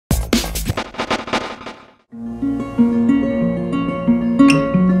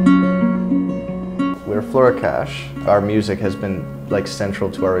Flora Cash. Our music has been like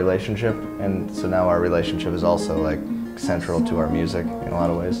central to our relationship, and so now our relationship is also like central to our music in a lot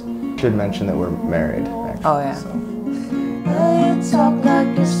of ways. Should mention that we're married, actually. Oh yeah. So. You talk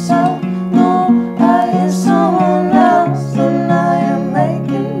like yourself. No, I hear someone else, and I am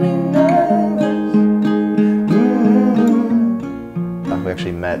making me nervous. We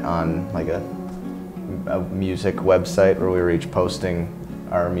actually met on like a music website where we were each posting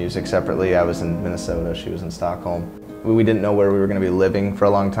our music separately. I was in Minnesota, she was in Stockholm. We didn't know where we were going to be living for a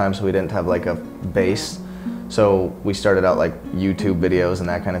long time, so we didn't have like a base. So we started out like YouTube videos and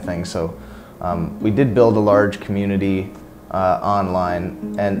that kind of thing. So we did build a large community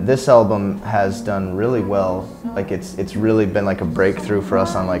online, and this album has done really well. Like it's really been like a breakthrough for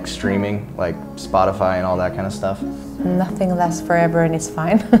us on like streaming, like Spotify and all that kind of stuff. Nothing lasts forever, and it's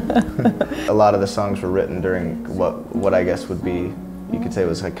fine. A lot of the songs were written during what I guess would be, you could say,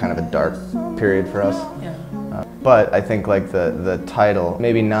 was like kind of a dark period for us. Yeah. But I think like the title,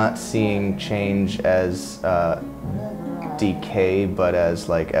 maybe not seeing change as decay, but as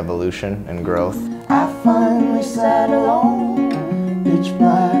like evolution and growth. I finally sat alone, pitch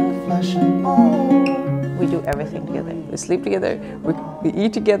black, flesh and bone. We do everything together. We sleep together, we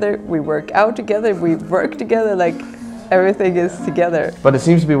eat together, we work out together, we work together, like everything is together. But it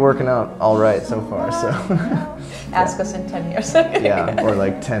seems to be working out all right so far, so. Ask us in 10 years. Yeah, or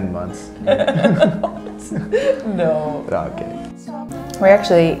like 10 months. No. No, I'm kidding. We're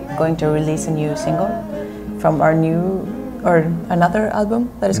actually going to release a new single from our another album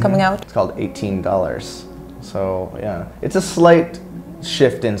that is coming out. It's called $18. So yeah, it's a slight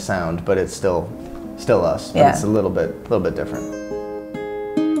shift in sound, but it's still us. But Yeah. It's a little bit different.